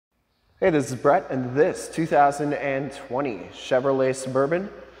Hey, this is Brett, and this 2020 Chevrolet Suburban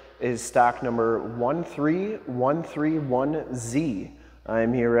is stock number 13131Z.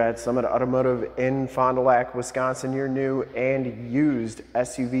 I'm here at Summit Automotive in Fond du Lac, Wisconsin, your new and used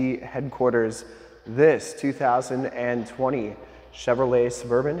SUV headquarters. This 2020 Chevrolet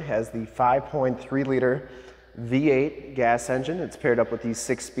Suburban has the 5.3-liter V8 gas engine. It's paired up with the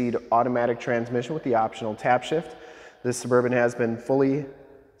 6-speed automatic transmission with the optional tap shift. This Suburban has been fully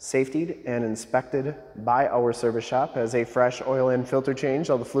safetied and inspected by our service shop, has a fresh oil and filter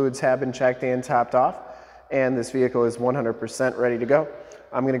change. All the fluids have been checked and topped off, and this vehicle is 100% ready to go.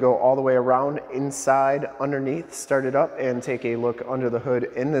 I'm going to go all the way around, inside, underneath, start it up, and take a look under the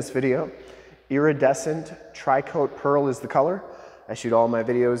hood in this video. Iridescent TRICOAT Pearl is the color. I shoot all my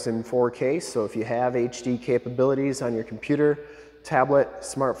videos in 4K, so if you have HD capabilities on your computer, tablet,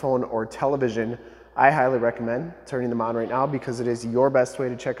 smartphone, or television, I highly recommend turning them on right now because it is your best way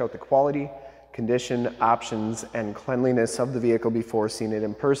to check out the quality, condition, options, and cleanliness of the vehicle before seeing it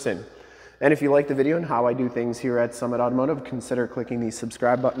in person. And if you like the video and how I do things here at Summit Automotive, consider clicking the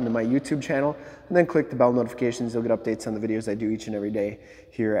subscribe button to my YouTube channel and then click the bell notifications. You'll get updates on the videos I do each and every day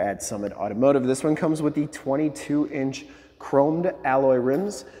here at Summit Automotive. This one comes with the 22-inch chromed alloy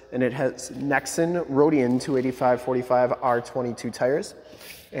rims, and it has Nexen Rhodian 285/45 R22 tires.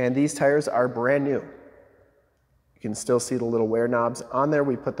 And these tires are brand new. You can still see the little wear knobs on there.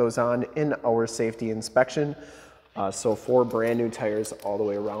 We put those on in our safety inspection. So 4 brand new tires all the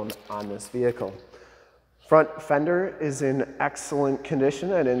way around on this vehicle. Front fender is in excellent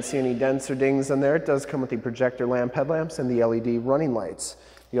condition. I didn't see any dents or dings on there. It does come with the projector lamp headlamps and the LED running lights.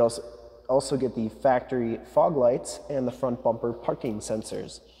 You also get the factory fog lights and the front bumper parking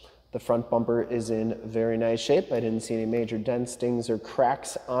sensors. The front bumper is in very nice shape. I didn't see any major dents, dings, or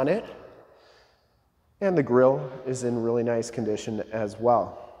cracks on it. And the grille is in really nice condition as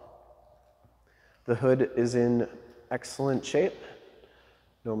well. The hood is in excellent shape.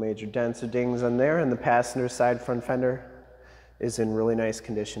 No major dents or dings on there. And the passenger side front fender is in really nice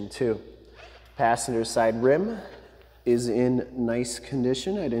condition too. Passenger side rim is in nice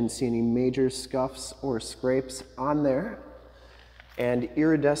condition. I didn't see any major scuffs or scrapes on there. And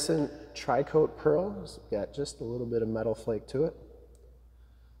iridescent TRICOAT Pearl, it's got just a little bit of metal flake to it.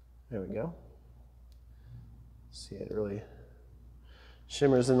 There we go. See, it really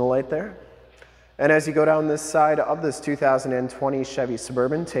shimmers in the light there. And as you go down this side of this 2020 Chevy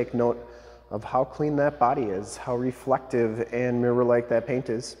Suburban, take note of how clean that body is, how reflective and mirror-like that paint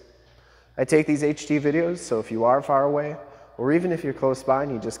is. I take these HD videos, so if you are far away, or even if you're close by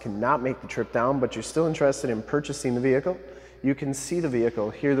and you just cannot make the trip down, but you're still interested in purchasing the vehicle, you can see the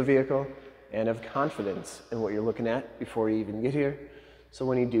vehicle, hear the vehicle, and have confidence in what you're looking at before you even get here. So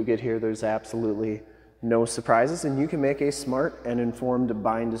when you do get here, there's absolutely no surprises, and you can make a smart and informed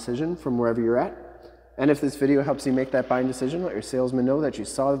buying decision from wherever you're at. And if this video helps you make that buying decision, let your salesman know that you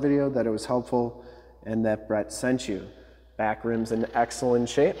saw the video, that it was helpful, and that Brett sent you. Back rim's in excellent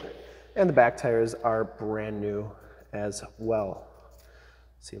shape, and the back tires are brand new as well.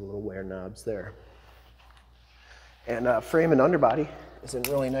 See the little wear knobs there. And frame and underbody is in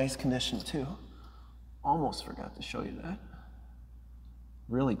really nice condition too. Almost forgot to show you that.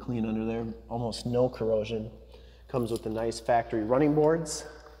 Really clean under there, almost no corrosion. Comes with the nice factory running boards.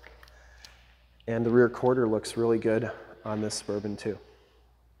 And the rear quarter looks really good on this Suburban too.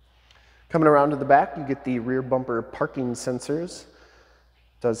 Coming around to the back, you get the rear bumper parking sensors.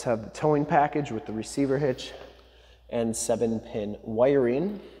 It does have the towing package with the receiver hitch and 7-pin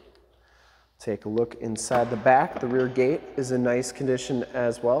wiring. Take a look inside the back. The rear gate is in nice condition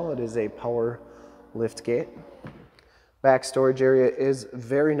as well. It is a power lift gate. Back storage area is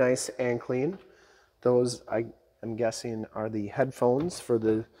very nice and clean. Those, I'm guessing, are the headphones for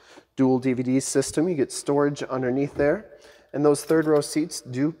the dual DVD system. You get storage underneath there. And those third row seats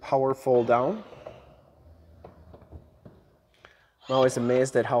do power fold down. I'm always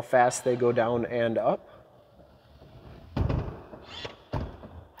amazed at how fast they go down and up.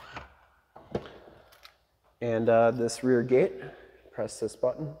 And this rear gate, press this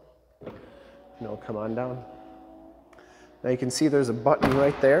button, and it'll come on down. Now you can see there's a button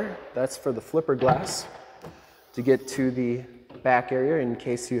right there. That's for the flipper glass to get to the back area in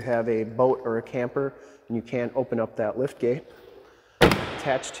case you have a boat or a camper and you can't open up that lift gate.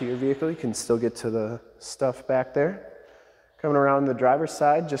 Attached to your vehicle, you can still get to the stuff back there. Coming around the driver's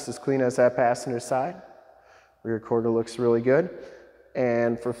side, just as clean as that passenger side. Rear quarter looks really good.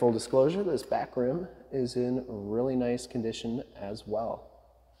 And for full disclosure, this back rim is in really nice condition as well.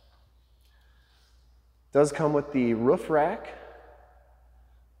 Does come with the roof rack,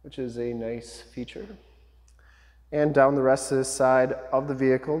 which is a nice feature. And down the rest of this side of the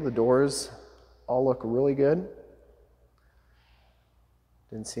vehicle, the doors all look really good.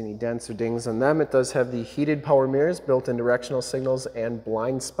 Didn't see any dents or dings on them. It does have the heated power mirrors, built-in directional signals, and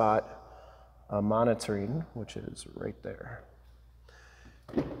blind spot monitoring, which is right there.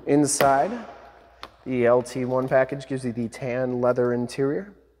 Inside, the L.T.1 package gives you the tan leather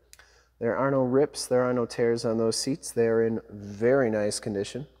interior. There are no rips, there are no tears on those seats. They are in very nice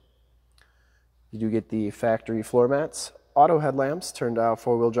condition. You do get the factory floor mats, auto headlamps, turned out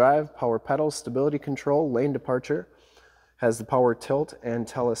four-wheel drive, power pedals, stability control, lane departure, has the power tilt and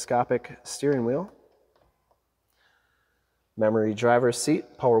telescopic steering wheel, memory driver's seat,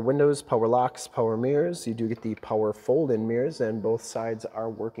 power windows, power locks, power mirrors. You do get the power fold-in mirrors, and both sides are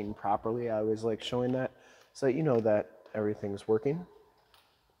working properly. I always like showing that so that you know that everything's working.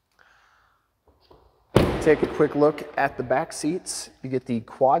 Take a quick look at the back seats. You get the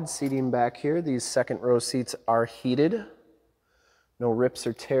quad seating back here. These second row seats are heated. No rips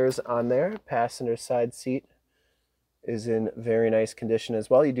or tears on there. Passenger side seat is in very nice condition as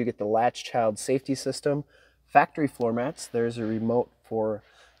well. You do get the latch child safety system, factory floor mats. There's a remote for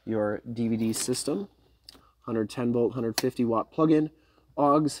your DVD system, 110 volt, 150 watt plug-in,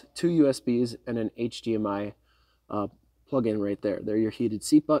 AUX, 2 USBs, and an HDMI plug-in right there. They're your heated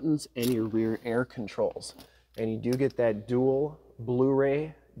seat buttons and your rear air controls. And you do get that dual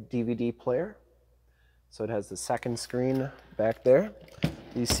Bluray DVD player. So it has the second screen back there.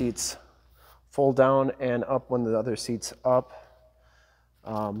 These seats fold down and up when the other seat's up.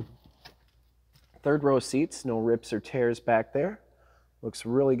 Third row seats, no rips or tears back there. Looks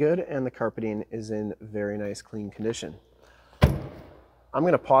really good, and the carpeting is in very nice, clean condition. I'm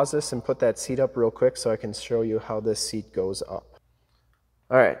going to pause this and put that seat up real quick so I can show you how this seat goes up.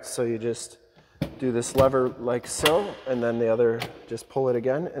 All right, so you just do this lever like so, and then the other, just pull it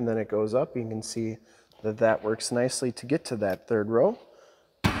again, and then it goes up. You can see that that works nicely to get to that third row.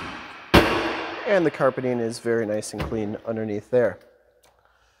 And the carpeting is very nice and clean underneath there.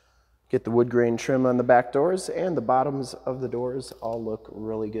 Get the wood grain trim on the back doors, and the bottoms of the doors all look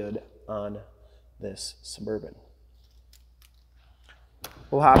really good on this Suburban.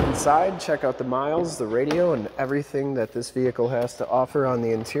 We'll hop inside, check out the miles, the radio, and everything that this vehicle has to offer on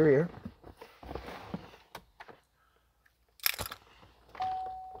the interior.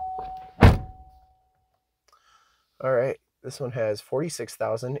 All right, this one has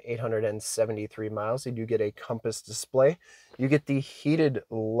 46,873 miles. You do get a compass display. You get the heated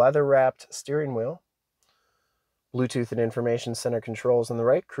leather-wrapped steering wheel, Bluetooth and information center controls on the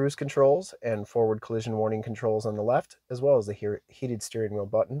right, cruise controls and forward collision warning controls on the left, as well as the heated steering wheel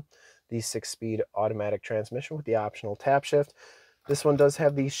button. The 6-speed automatic transmission with the optional tap shift. This one does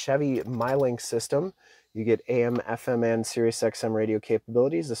have the Chevy MyLink system. You get AM, FM, and Sirius XM radio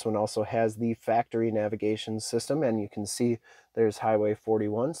capabilities. This one also has the factory navigation system, and you can see there's Highway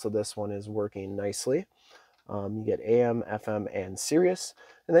 41, so this one is working nicely. You get AM, FM, and Sirius.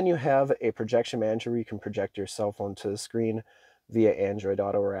 And then you have a projection manager where you can project your cell phone to the screen via Android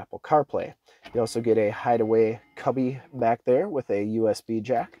Auto or Apple CarPlay. You also get a hideaway cubby back there with a USB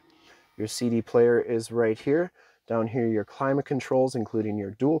jack. Your CD player is right here. Down here, your climate controls, including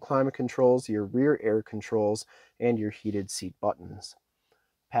your dual climate controls, your rear air controls, and your heated seat buttons.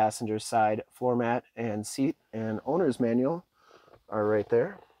 Passenger side floor mat and seat and owner's manual are right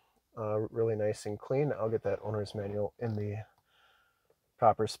there. Really nice and clean. I'll get that owner's manual in the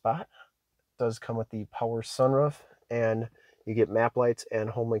proper spot. It does come with the power sunroof, and you get map lights and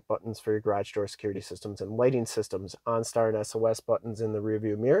Homelink buttons for your garage door security systems and lighting systems, OnStar and SOS buttons in the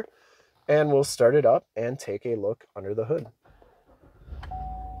rearview mirror. And we'll start it up and take a look under the hood.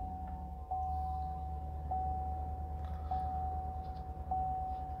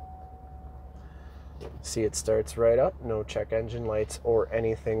 See, it starts right up, no check engine lights or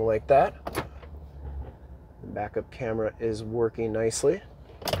anything like that. The backup camera is working nicely.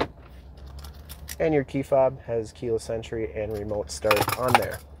 And your key fob has keyless entry and remote start on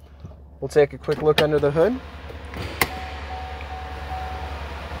there. We'll take a quick look under the hood.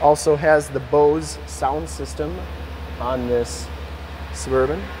 Also has the Bose sound system on this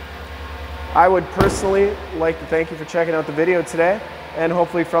Suburban. I would personally like to thank you for checking out the video today, and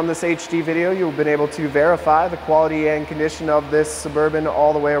hopefully from this HD video you've been able to verify the quality and condition of this Suburban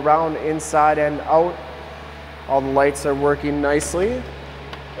all the way around, inside and out. All the lights are working nicely.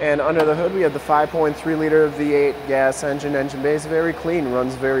 And under the hood we have the 5.3 liter V8 gas engine. Engine bay is very clean,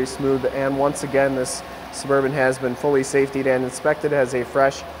 runs very smooth, and once again this Suburban has been fully safetied and inspected, has a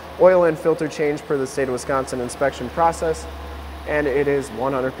fresh oil and filter change per the state of Wisconsin inspection process, and it is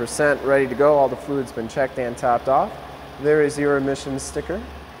 100% ready to go. All the fluid's been checked and topped off. There is your emissions sticker.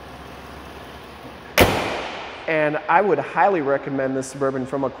 And I would highly recommend this Suburban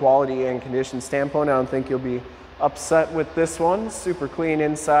from a quality and condition standpoint. I don't think you'll be upset with this one. Super clean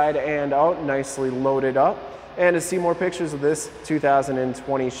inside and out, nicely loaded up. And to see more pictures of this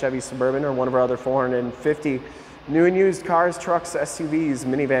 2020 Chevy Suburban or one of our other 450 new and used cars, trucks, SUVs,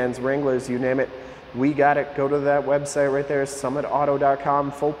 minivans, Wranglers, you name it, we got it. Go to that website right there,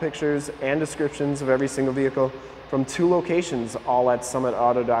 summitauto.com. Full pictures and descriptions of every single vehicle from 2 locations, all at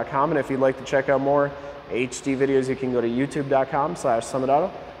summitauto.com. And if you'd like to check out more HD videos, you can go to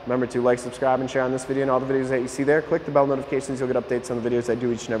youtube.com/summitauto. Remember to like, subscribe, and share on this video and all the videos that you see there. Click the bell notifications. You'll get updates on the videos I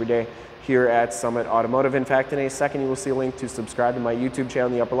do each and every day here at Summit Automotive. In fact, in a second, you will see a link to subscribe to my YouTube channel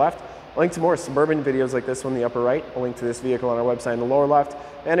in the upper left, a link to more Suburban videos like this one in the upper right, a link to this vehicle on our website in the lower left,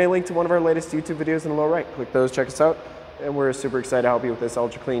 and a link to one of our latest YouTube videos in the lower right. Click those, check us out, and we're super excited to help you with this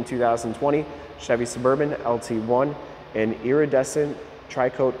ultra clean 2020 Chevy Suburban Lt1 in Iridescent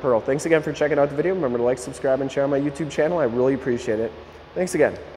TRICOAT Pearl. Thanks again for checking out the video. Remember to like, subscribe, and share on my YouTube channel. I really appreciate it. Thanks again.